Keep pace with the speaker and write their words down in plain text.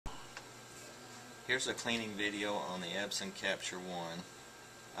Here's a cleaning video on the Epson Capture 1.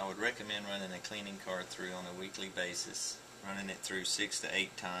 I would recommend running a cleaning card through on a weekly basis, running it through 6 to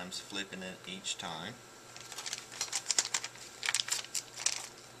 8 times, flipping it each time.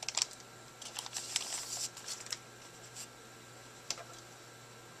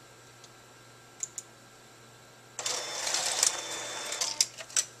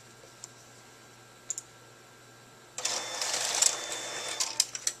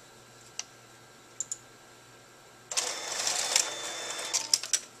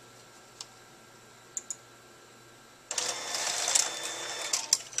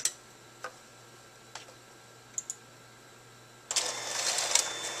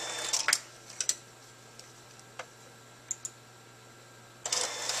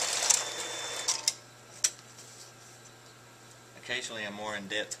 Occasionally a more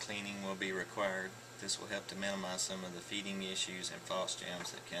in-depth cleaning will be required. This will help to minimize some of the feeding issues and false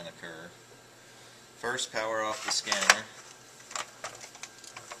jams that can occur. First, power off the scanner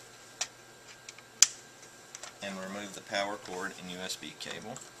and remove the power cord and USB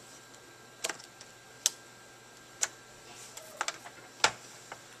cable.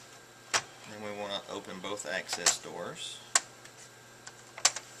 Then we want to open both access doors.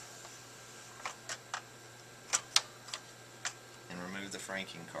 Remove the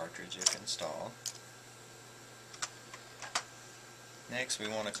franking cartridge if installed. Next, we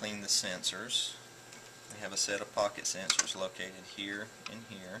want to clean the sensors. We have a set of pocket sensors located here and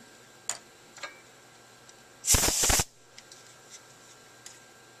here.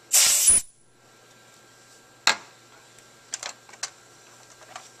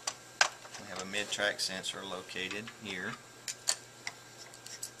 We have a mid-track sensor located here.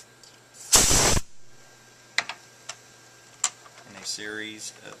 A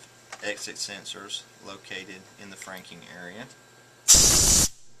series of exit sensors located in the franking area.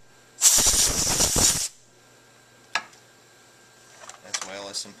 As well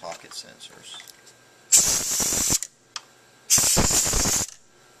as some pocket sensors.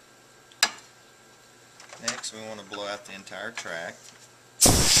 Next, we want to blow out the entire track.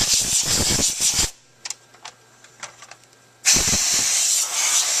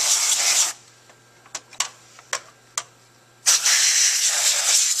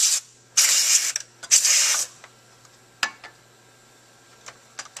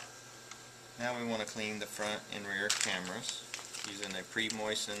 Now we want to clean the front and rear cameras using a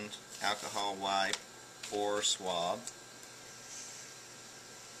pre-moistened alcohol wipe or swab.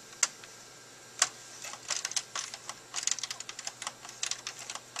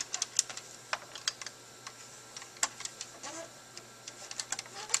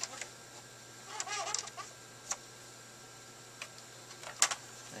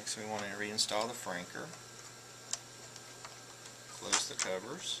 Next we want to reinstall the franker. Close the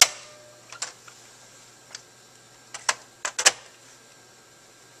covers.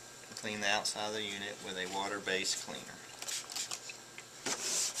 Clean the outside of the unit with a water-based cleaner.